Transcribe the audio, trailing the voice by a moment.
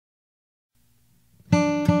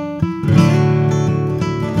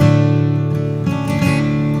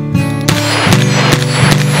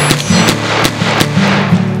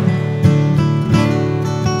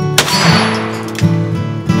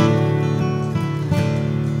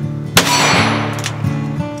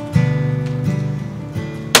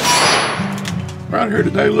We're out here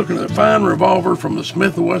today looking at a fine revolver from the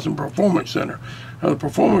Smith & Wesson Performance Center. Now, the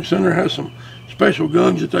Performance Center has some special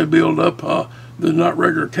guns that they build up. They're not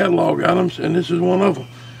regular catalog items, and this is one of them.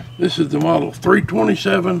 This is the model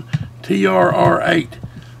 327 TRR8.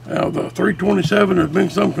 Now, the 327, there's been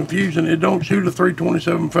some confusion. It don't shoot a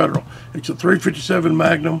 327 Federal. It's a 357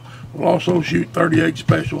 Magnum. Will also shoot 38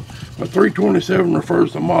 Special. But 327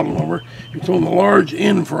 refers to model number. It's on the large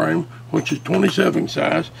end frame, which is 27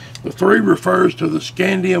 size. The 3 refers to the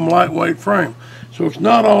scandium lightweight frame. So it's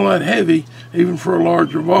not all that heavy, even for a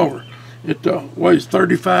large revolver. It weighs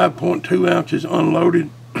 35.2 ounces unloaded.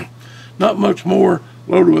 Not much more,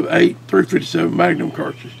 loaded with 8 357 Magnum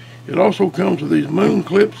cartridges. It also comes with these moon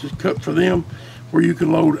clips that's cut for them, where you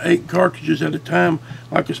can load 8 cartridges at a time,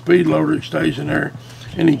 like a speed loader. It stays in there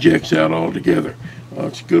and ejects out all together.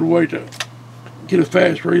 It's a good way to get a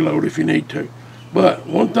fast reload if you need to. But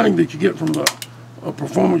one thing that you get from the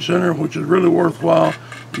Performance Center, which is really worthwhile,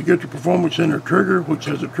 you get the Performance Center trigger, which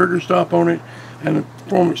has a trigger stop on it, and the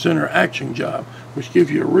Performance Center action job, which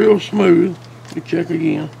gives you a real smooth, let me check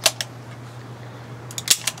again,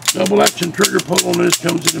 double action trigger pull on this.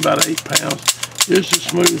 Comes in about 8 pounds. Just as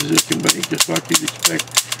smooth as it can be, just like you'd expect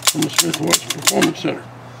from the Smith & Wesson Performance Center.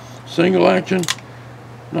 Single action,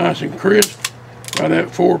 nice and crisp, right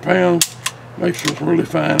at 4 pounds. Makes for some really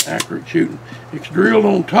fine, accurate shooting. It's drilled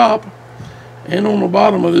on top and on the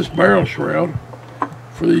bottom of this barrel shroud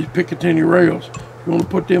for these Picatinny rails. If you want to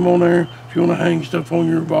put them on there, if you want to hang stuff on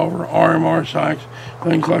your revolver, RMR sights,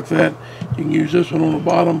 things like that, you can use this one on the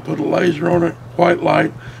bottom, put a laser on it, white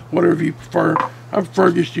light, whatever you prefer. I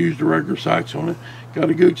prefer just to use the regular sights on it. Got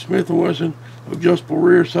a good Smith & Wesson adjustable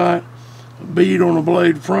rear sight, a bead on the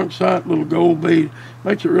blade front sight, little gold bead.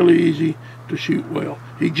 Makes it really easy to shoot well.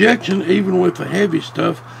 Ejection, even with the heavy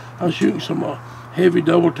stuff, I was shooting some heavy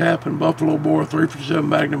double tap and buffalo bore 357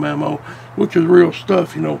 Magnum ammo, which is real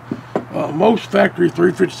stuff, you know. Most factory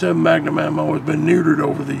 357 Magnum ammo has been neutered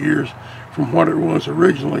over the years from what it was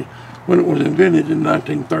originally. When it was invented in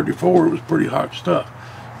 1934, it was pretty hot stuff.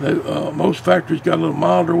 Most factories got a little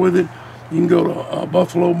milder with it. You can go to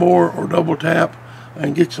buffalo bore or double tap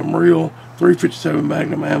and get some real 357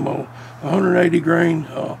 Magnum ammo. 180 grain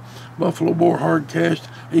buffalo bore hard cast,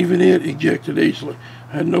 even it ejected easily.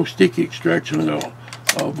 Had no sticky extraction at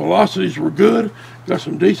all. Velocities were good. Got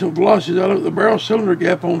some decent velocities out of it. The barrel cylinder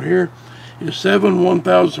gap on here is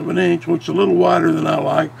 7/1000 of an inch, which is a little wider than I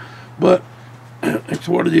like, but it's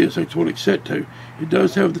what it is. That's what it's set to. It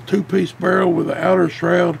does have the 2-piece barrel with the outer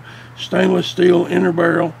shroud, stainless steel inner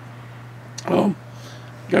barrel.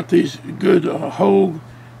 Got these good Hogue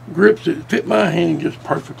grips that fit my hand just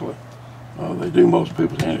perfectly. They do most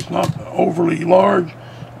people's hand. It's not overly large,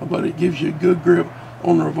 but it gives you a good grip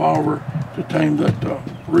on the revolver to tame that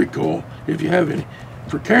recoil if you have any.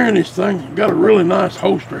 For carrying this thing, I've got a really nice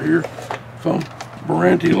holster here from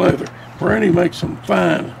Barranti Leather. Barranti makes some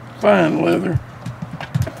fine leather.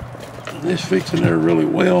 And this fits in there really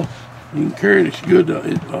well. You can carry this good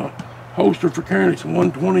holster for carrying. It's a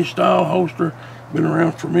 120 style holster. Been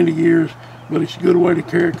around for many years, but it's a good way to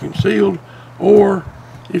carry it concealed, or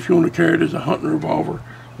if you want to carry it as a hunting revolver,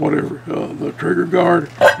 whatever. The trigger guard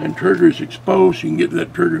and trigger is exposed, so you can get to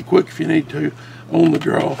that trigger quick if you need to on the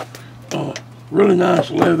draw. Really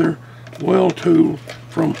nice leather, well tooled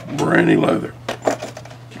from Barranti Leather.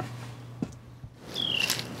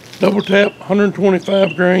 Double tap,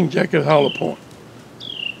 125 grain jacket hollow point.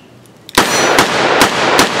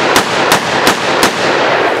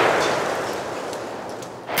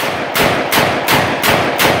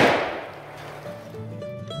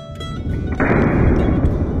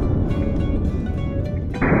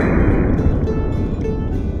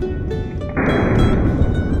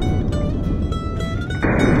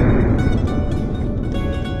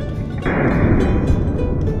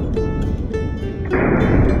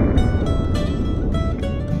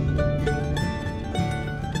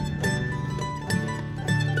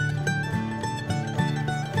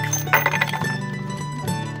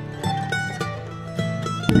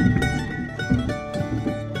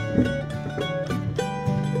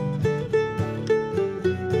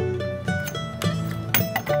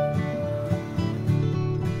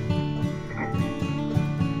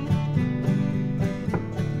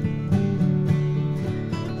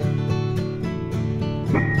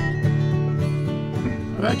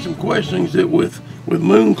 I've had some questions that with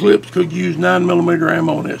moon clips could you use 9mm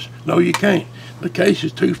ammo on this. No, you can't. The case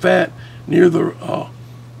is too fat near the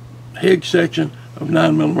head section of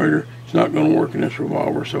 9mm. It's not going to work in this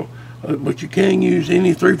revolver. So, but you can use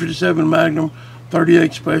any 357 Magnum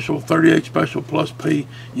 38 special, 38 special plus P.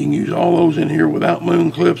 You can use all those in here without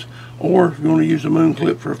moon clips, or if you want to use a moon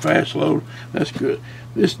clip for a fast load, that's good.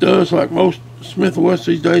 This does, like most Smith &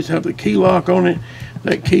 Wesson these days, have the key lock on it.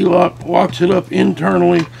 That key lock locks it up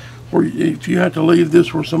internally, where if you have to leave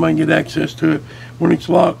this where somebody can get access to it, when it's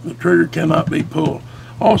locked, the trigger cannot be pulled.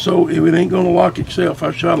 Also, if it ain't going to lock itself,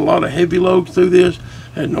 I've shot a lot of heavy loads through this,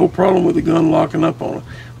 had no problem with the gun locking up on it.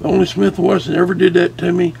 The only Smith & Wesson ever did that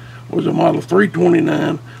to me was a model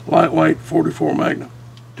 329 lightweight 44 Magnum.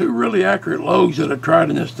 Two really accurate loads that I tried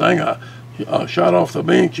in this thing. I shot off the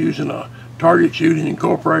bench using a target shooting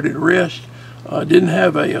incorporated rest. I didn't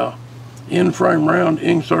have a in-frame round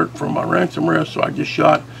insert from my ransom rest, so I just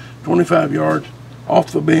shot 25 yards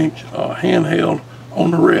off the bench, handheld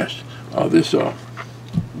on the rest. This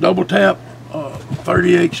double tap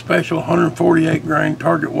 38 special 148 grain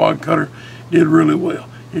target wad cutter did really well.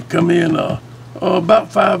 It come in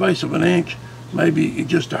about 5/8 of an inch, maybe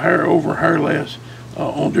just a hair over, hair less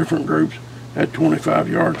on different groups. At 25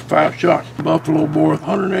 yards, 5 shots. Buffalo bore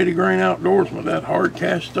 180 grain outdoorsman. That hard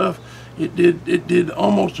cast stuff, it did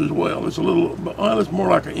almost as well. It's a little, well, it's more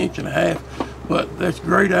like 1.5 inches, but that's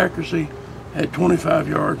great accuracy at 25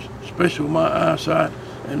 yards, especially with my eyesight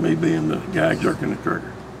and me being the guy jerking the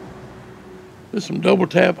trigger. This is some double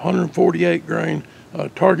tap 148 grain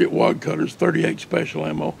target wad cutters, 38 special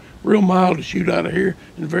ammo. Real mild to shoot out of here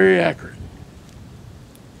and very accurate.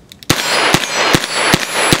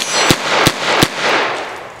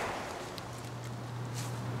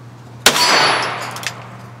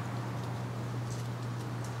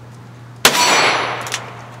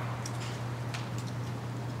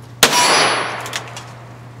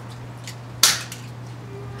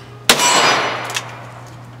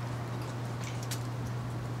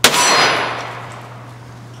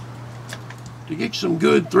 To get some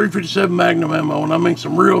good 357 Magnum ammo, and I mean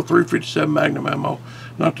some real 357 Magnum ammo,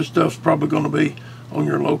 not the stuff's probably going to be on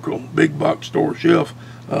your local big box store shelf.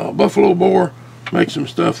 Buffalo Bore makes some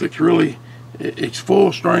stuff that's really, it's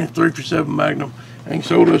full strength 357 Magnum, and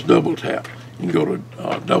so does Double Tap. You can go to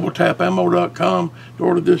doubletapammo.com to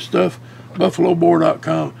order this stuff,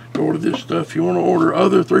 buffalobore.com to order this stuff. If you want to order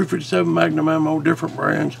other 357 Magnum ammo, different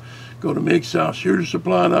brands, go to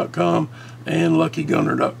MidSouthShooterSupply.com and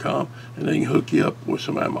LuckyGunner.com, and they can hook you up with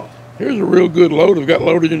some ammo. Here's a real good load I've got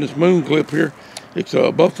loaded in this moon clip here. It's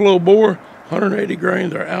a Buffalo Bore, 180 grain.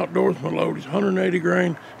 Their outdoorsman load is 180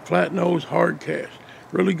 grain, flat nose, hard cast.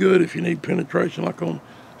 Really good if you need penetration like on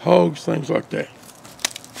hogs, things like that.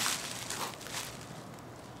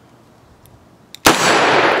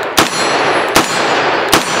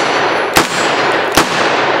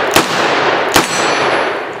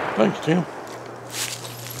 Thanks, Tim.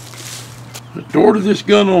 To order this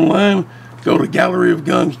gun online, go to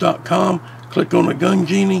galleryofguns.com, click on the Gun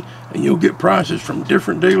Genie, and you'll get prices from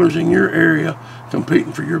different dealers in your area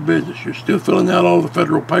competing for your business. You're still filling out all the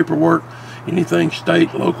federal paperwork. Anything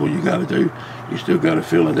state, local you got to do, you still got to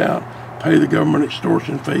fill it out, pay the government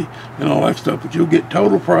extortion fee, and all that stuff. But you'll get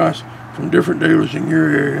total price from different dealers in your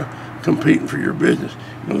area competing for your business.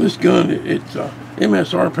 You know, this gun, it's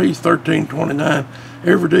MSRP is $13.29.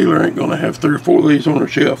 Every dealer ain't going to have 3 or 4 of these on their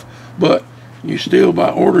shelf, but you still,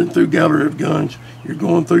 by ordering through Gallery of Guns, you're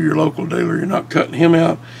going through your local dealer. You're not cutting him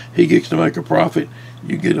out. He gets to make a profit.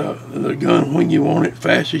 You get the gun when you want it,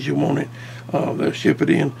 fast as you want it. They'll ship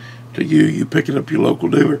it in to you. You pick it up your local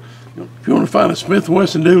dealer. If you want to find a Smith &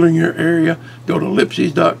 Wesson dealer in your area, go to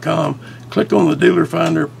lipsies.com, click on the dealer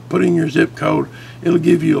finder, put in your zip code. It'll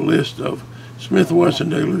give you a list of Smith & Wesson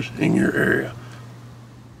dealers in your area.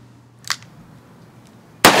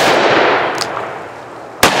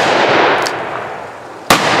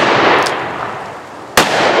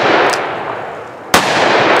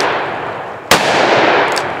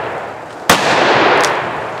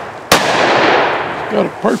 Got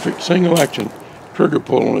a perfect single action trigger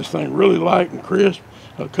pull on this thing, really light and crisp.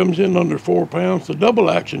 Comes in under 4 pounds. The double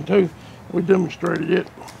action too, we demonstrated it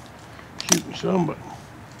shooting some, but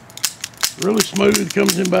really smooth.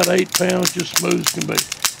 Comes in about 8 pounds, just smooth as can be.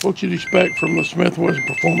 What you'd expect from the Smith & Wesson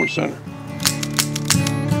Performance Center.